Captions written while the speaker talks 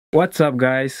What's up,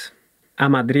 guys?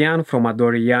 I'm Adrian from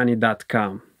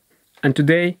adoriani.com, and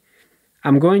today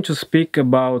I'm going to speak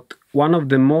about one of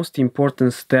the most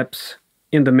important steps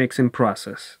in the mixing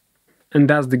process, and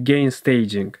that's the gain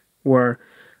staging, or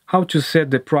how to set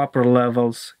the proper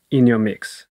levels in your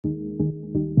mix.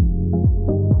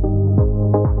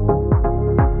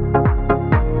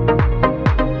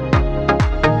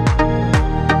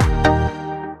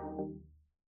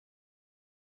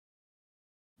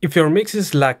 If your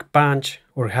mixes lack punch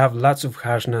or have lots of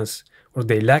harshness or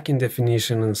they lack in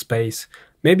definition and space,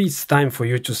 maybe it's time for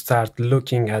you to start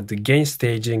looking at the gain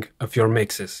staging of your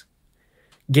mixes.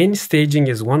 Gain staging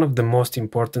is one of the most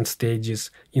important stages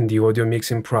in the audio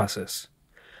mixing process.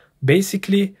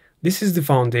 Basically, this is the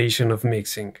foundation of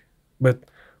mixing. But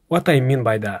what I mean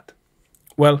by that?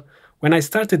 Well, when I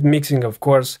started mixing, of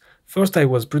course, first I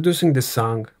was producing the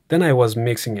song, then I was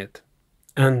mixing it.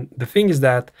 And the thing is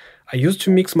that I used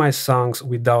to mix my songs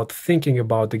without thinking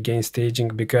about the gain staging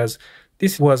because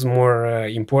this was more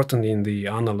important in the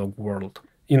analog world.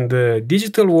 In the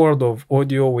digital world of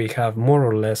audio, we have more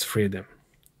or less freedom.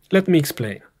 Let me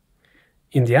explain.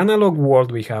 In the analog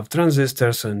world, we have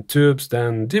transistors and tubes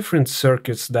and different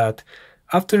circuits that,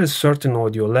 after a certain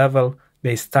audio level,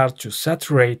 they start to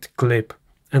saturate, clip,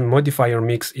 and modify your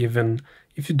mix even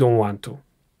if you don't want to.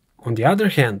 On the other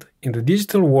hand, in the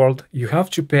digital world, you have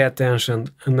to pay attention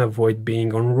and avoid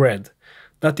being on red.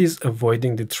 That is,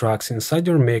 avoiding the tracks inside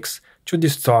your mix to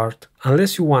distort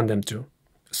unless you want them to.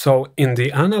 So, in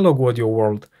the analog audio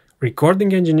world,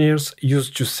 recording engineers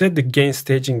used to set the gain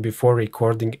staging before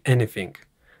recording anything.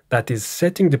 That is,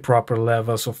 setting the proper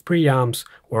levels of preamps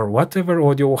or whatever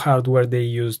audio hardware they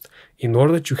used in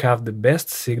order to have the best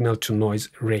signal-to-noise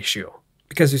ratio.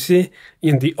 Because you see,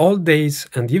 in the old days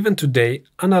and even today,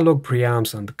 analog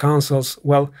preamps and consoles,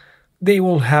 well, they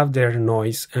all have their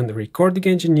noise, and the recording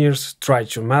engineers try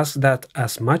to mask that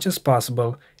as much as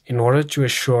possible in order to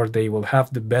assure they will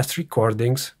have the best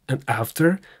recordings and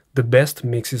after the best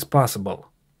mixes possible.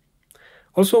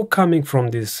 Also, coming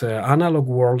from this analog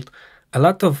world, a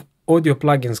lot of audio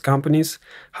plugins companies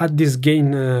had this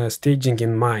gain staging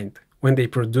in mind when they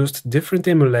produced different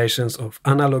emulations of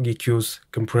analog EQs,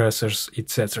 compressors,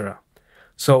 etc.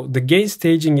 So the gain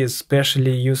staging is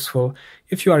especially useful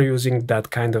if you are using that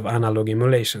kind of analog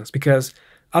emulations, because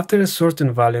after a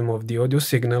certain volume of the audio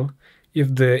signal,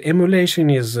 if the emulation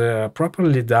is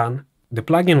properly done, the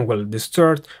plugin will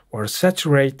distort or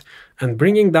saturate, and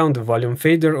bringing down the volume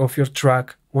fader of your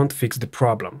track won't fix the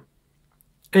problem.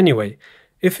 Anyway,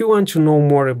 if you want to know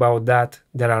more about that,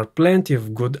 there are plenty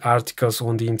of good articles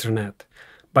on the internet.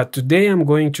 But today I'm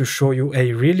going to show you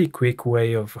a really quick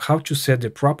way of how to set the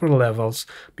proper levels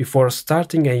before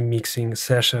starting a mixing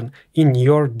session in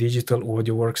your digital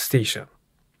audio workstation.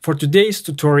 For today's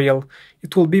tutorial,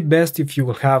 it will be best if you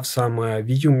will have some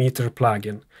VU meter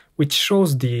plugin, which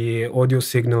shows the audio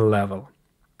signal level.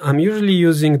 I'm usually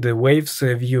using the Waves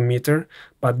VU meter,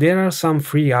 but there are some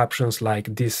free options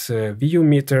like this VU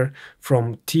meter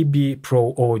from TB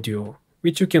Pro Audio,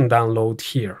 which you can download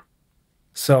here.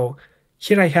 So,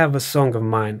 here I have a song of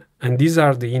mine, and these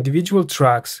are the individual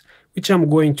tracks which I'm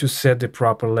going to set the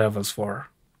proper levels for.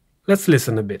 Let's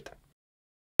listen a bit.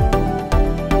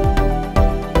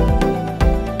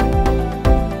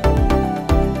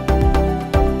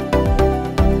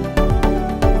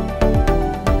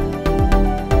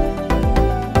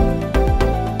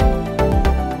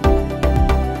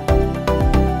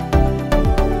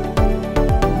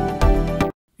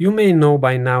 You may know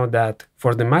by now that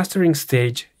for the mastering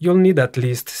stage you'll need at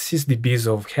least 6 dBs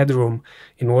of headroom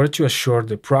in order to assure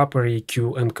the proper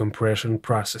EQ and compression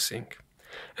processing.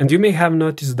 And you may have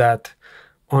noticed that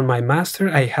on my master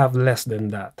I have less than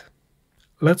that.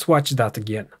 Let's watch that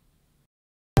again.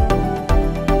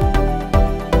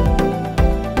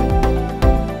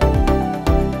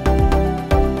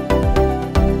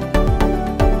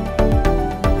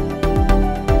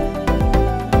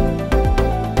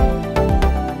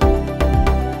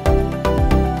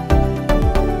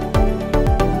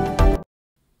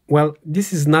 Well,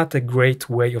 this is not a great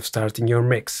way of starting your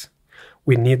mix.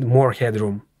 We need more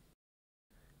headroom.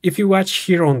 If you watch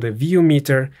here on the VU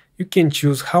meter, you can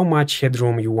choose how much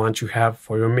headroom you want to have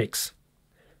for your mix.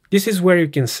 This is where you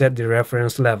can set the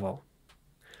reference level.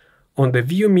 On the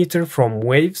VU meter from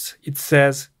Waves, it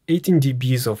says 18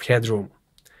 dBs of headroom.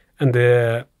 And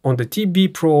on the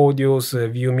TB Pro Audio's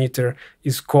VU meter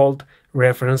is called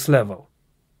reference level.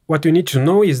 What you need to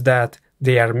know is that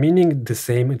they are meaning the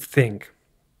same thing.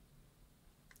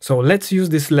 So let's use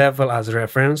this level as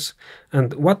reference,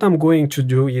 and what I'm going to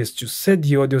do is to set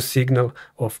the audio signal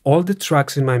of all the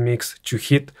tracks in my mix to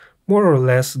hit more or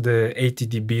less the 80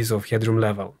 dBs of headroom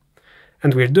level.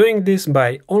 And we're doing this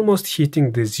by almost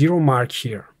hitting the 0 mark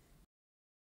here.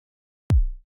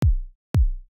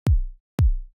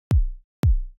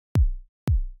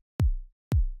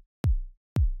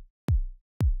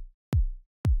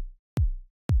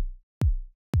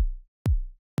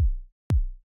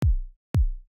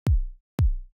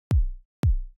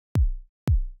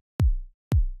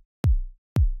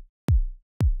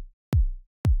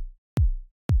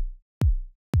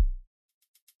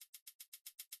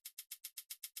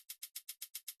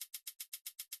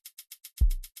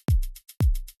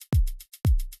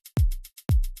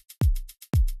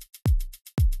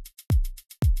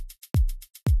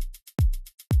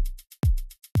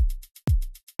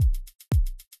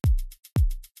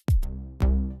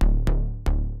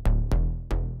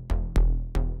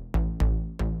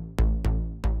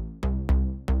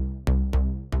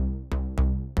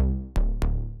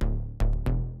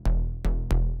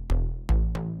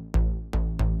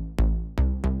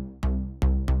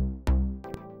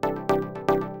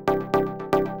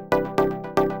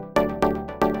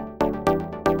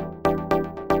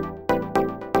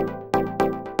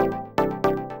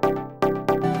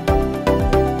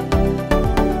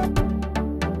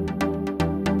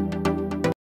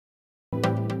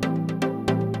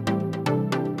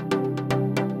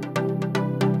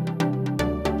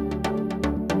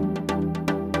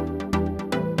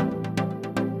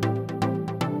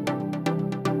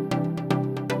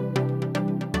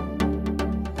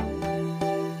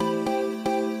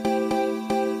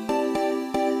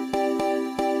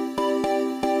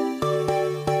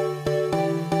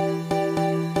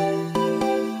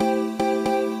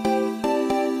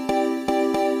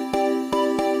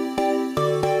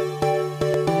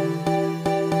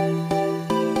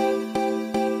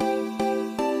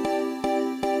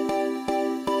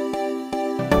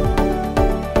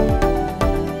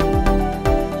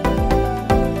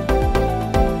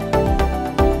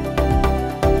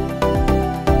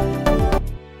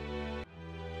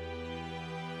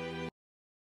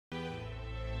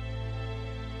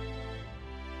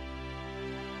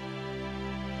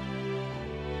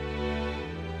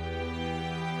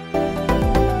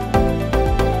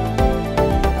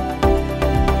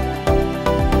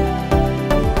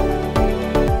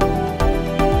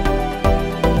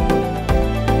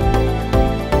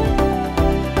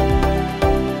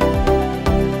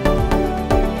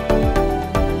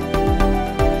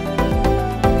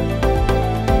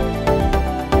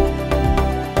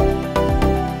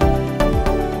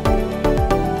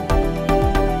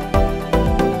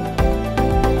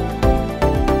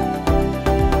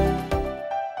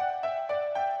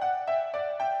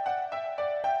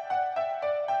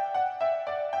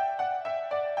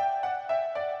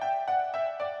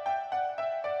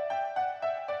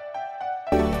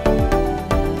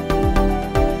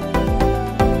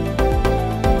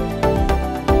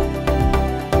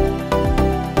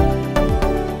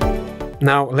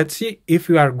 Now let's see if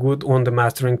we are good on the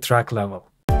mastering track level.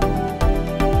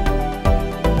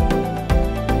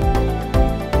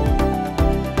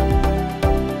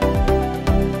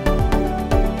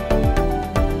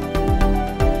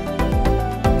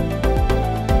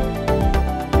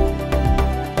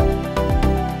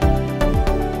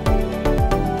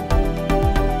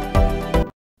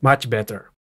 Much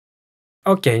better.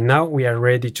 Okay, now we are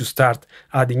ready to start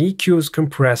adding EQs,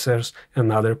 compressors,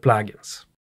 and other plugins.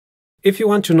 If you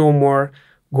want to know more,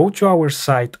 go to our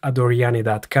site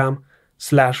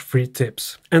adoriani.com/free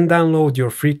tips and download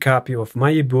your free copy of my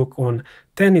ebook on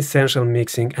 10 essential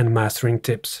mixing and mastering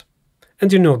tips.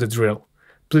 And you know the drill.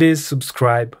 Please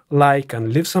subscribe, like,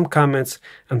 and leave some comments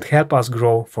and help us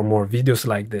grow for more videos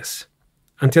like this.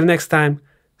 Until next time,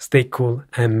 stay cool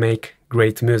and make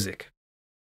great music.